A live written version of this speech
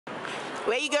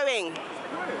Where are you going?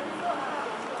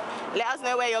 Let us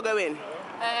know where you're going.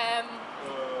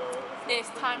 It's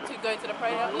time to go to the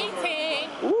prayer meeting.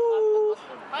 Ooh.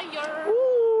 Fire.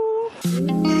 Ooh.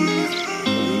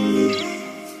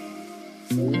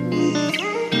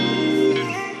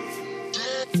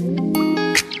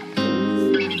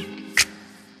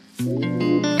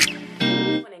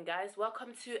 Morning, guys.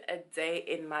 Welcome to a day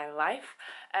in my life.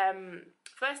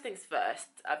 First things first,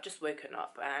 I've just woken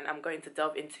up and I'm going to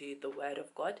delve into the Word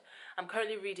of God. I'm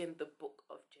currently reading the book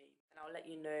of James, and I'll let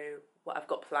you know what I've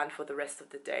got planned for the rest of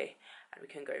the day, and we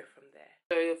can go from there.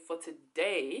 So for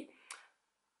today,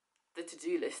 the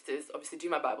to-do list is obviously do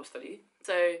my Bible study.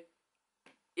 So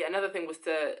yeah, another thing was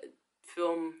to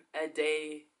film a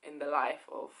day in the life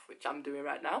of which I'm doing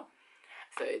right now.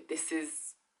 So this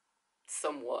is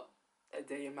somewhat a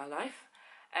day in my life.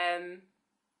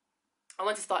 I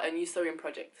want to start a new sewing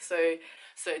project. So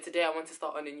today I want to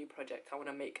start on a new project. I want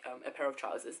to make a pair of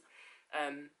trousers,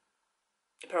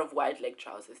 a pair of wide leg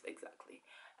trousers exactly.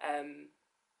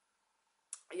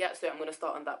 Yeah, so I'm going to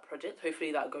start on that project.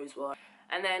 Hopefully that goes well.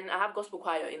 And then I have gospel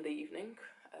choir in the evening.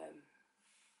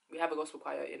 We have a gospel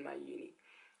choir in my uni,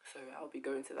 so I'll be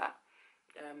going to that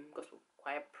gospel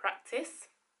choir practice.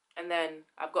 And then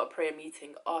I've got a prayer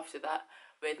meeting after that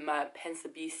with my Pensa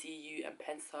BCU and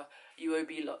Pensa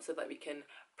UOB lot, so that we can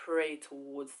pray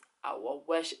towards our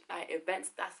worship night events.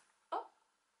 That's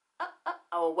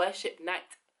our worship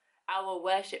night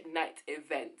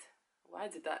event. Why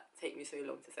did that take me so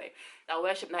long to say? Our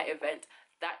worship night event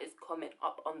that is coming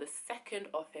up on the 2nd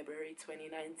of February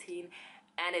 2019,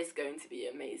 and it's going to be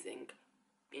amazing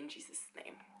in Jesus'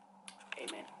 name.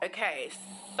 Amen. Okay,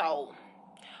 so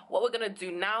what we're gonna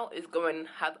do now is go and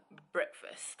have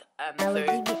breakfast. I will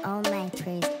give you all my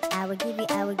praise. I will give you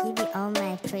all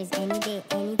my praise any day,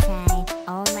 anytime.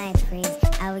 All my praise.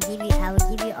 I will give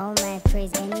you all my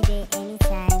praise any day,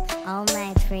 anytime. All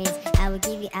my praise. I will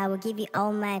give you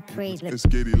all my praise. Let's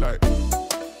get it like.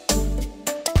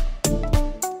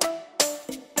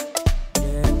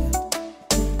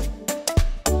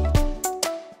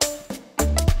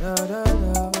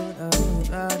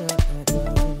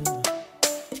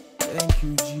 Thank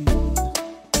you, Jesus.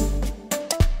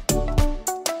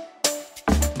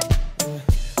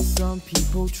 Some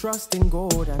people trust in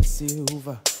gold and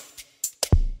silver.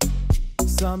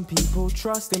 Some people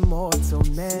trust in mortal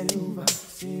men.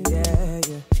 Yeah.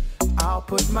 I'll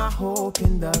put my hope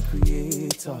in the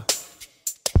Creator,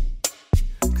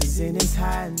 'cause in His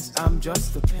hands I'm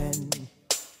just a pen.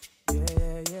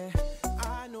 Yeah.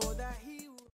 I know that He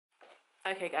will.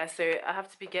 Okay, guys, so I have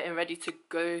to be getting ready to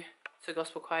go to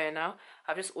gospel choir now.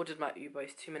 I've just ordered my Uber.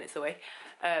 It's 2 minutes away.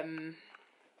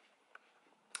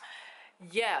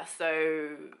 Yeah,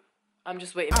 so I'm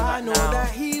just waiting for that I know now.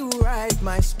 that He will write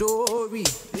my story.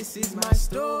 This is my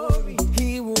story.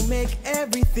 He will make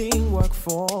everything work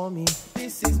for me.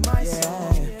 This is my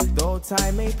song. Though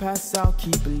time may pass, I'll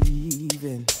keep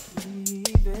believing.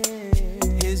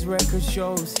 His record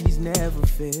shows He's never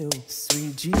failed.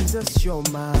 Sweet Jesus, you're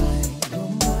mine. You're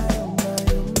mine.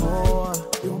 Oh,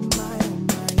 you're mine.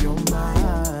 You're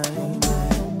mine.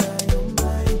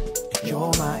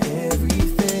 You're my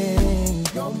everything.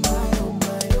 You're mine.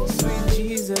 Sweet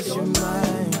Jesus, you're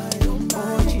mine.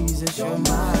 Oh, Jesus, you're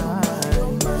mine.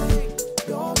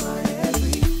 You're my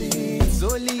everything. It's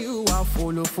only you I'll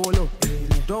follow.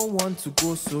 Don't want to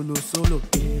go solo.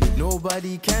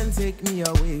 Nobody can take me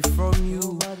away from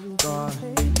you, God.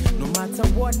 No matter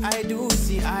what I do,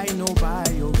 see, I know by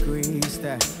your grace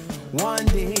that one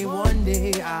day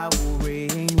I will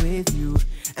reign with you.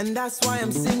 And that's why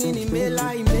I'm singing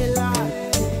Imela.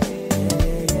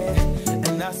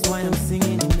 And that's why I'm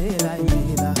singing Imela.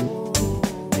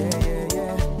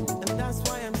 Yeah. And that's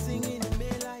why I'm singing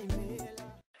Imela.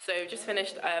 So we've just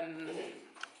finished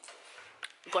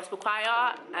gospel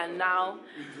choir, and now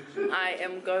I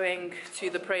am going to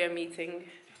the prayer meeting.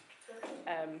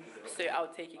 So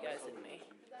I'll take you guys with me.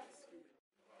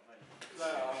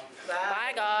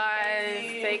 Bye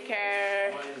guys, take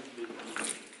care.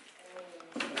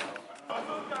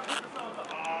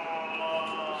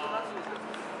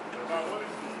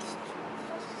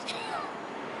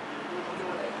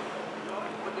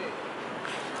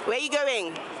 Where are you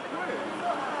going?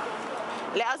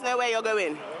 Let us know where you're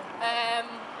going.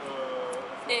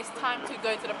 It's time to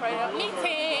go to the prayer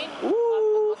meeting.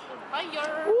 Ooh.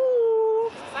 Fire.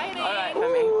 Ooh. Exciting. All right,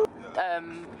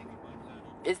 Femi.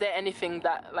 Is there anything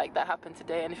that happened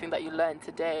today? Anything that you learned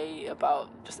today about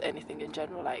just anything in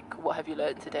general? Like, what have you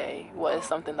learned today? What is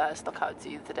something that has stuck out to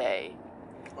you today?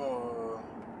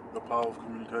 The power of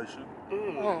communication.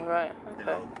 Oh, right.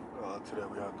 Okay. Today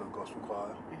we had the gospel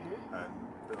choir, and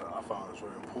I found it was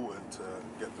very important to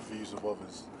get the views of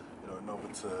others, in order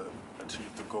to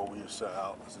achieve the goal we've set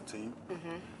out as a team.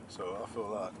 So I feel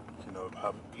like,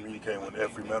 communicating with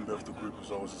every member of the group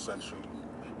was always essential.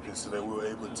 Yesterday we were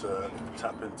able to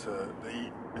tap into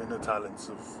the inner talents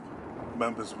of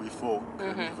members we thought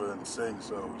couldn't even sing,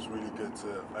 so it was really good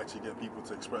to actually get people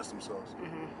to express themselves.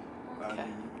 And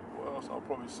what else? I'll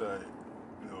probably say,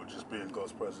 just being in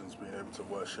God's presence, being able to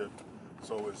worship. It's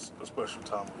always a special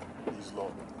time with these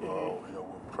lot.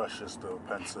 With Precious, the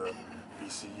Pensa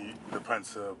BCU, the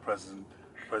Pensa president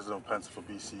of Pensa for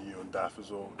BCU, and Daff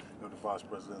as well. The vice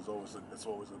president. It's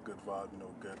always a good vibe.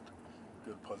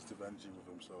 Good positive energy with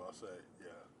him. So I say,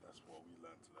 yeah, that's what we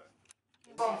learned today.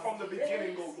 From the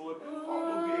beginning, oh Lord,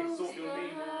 Father, we exalt your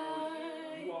name, oh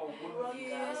Lord. You are wonderful.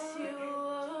 Yes, you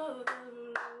are the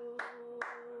Lord.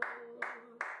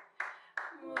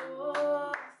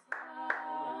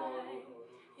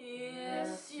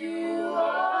 Yes, you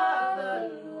are the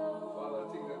Lord. Father,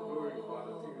 take the glory,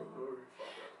 Father, take the glory,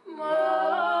 Father.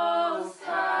 Most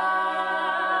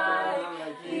High.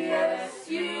 Yes,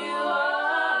 you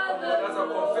are the That's a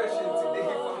confession today,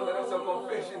 Father. That's a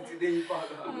confession today,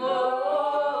 Father.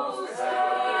 Most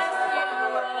High.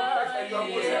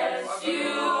 Yes, you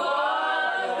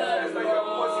are the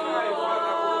Lord.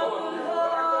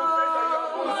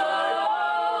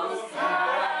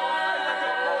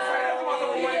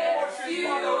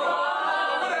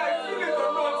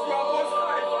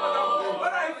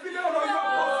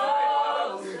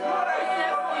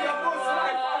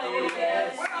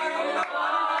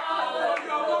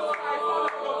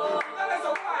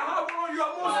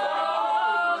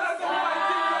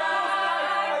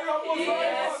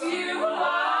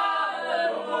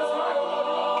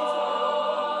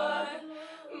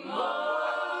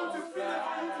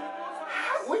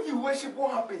 When you worship,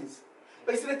 what happens?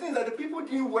 But you see, the thing is that the people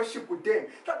didn't worship with them.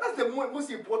 That's the most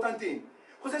important thing.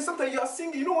 Because then sometimes you are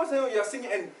singing, you are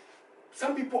singing and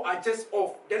some people are just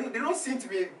off. They don't seem to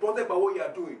be bothered by what you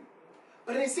are doing.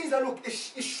 But then it says that, look, it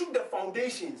shook the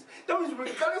foundations. That means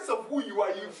regardless of who you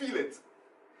are, you feel it.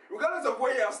 Regardless of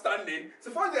where you are standing,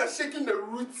 so far they are shaking the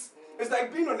roots. It's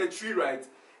like being on a tree, right?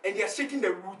 And they are shaking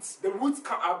the roots. The roots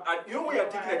come up. You know when you are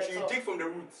digging a tree, you dig from the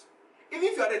roots. Even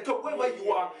if you are at the top, wherever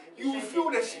you are, you will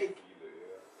feel the shake.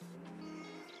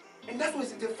 And that's what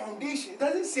is the foundation. It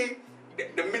doesn't say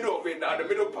the middle of it, the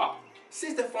middle part. It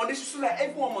says the foundation so that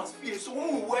everyone must feel it. So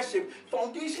when we worship,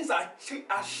 foundations are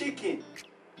shaking.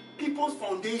 People's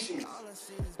foundations.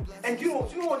 And do you know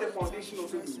what the foundation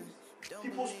also means?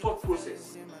 People's thought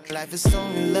process. Life is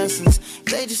only lessons.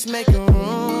 They just making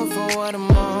room for what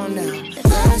I'm on now.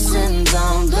 Blessings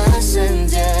on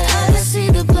blessings, yeah. I can see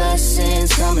the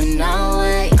blessings coming our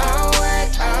way, our way,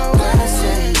 our way.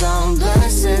 Blessings on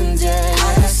blessings, yeah.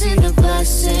 I can see the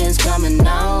blessings coming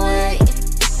our way.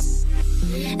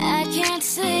 I can't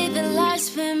say that life's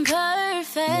been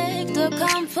perfect or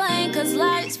complain, 'cause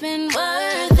life's been well.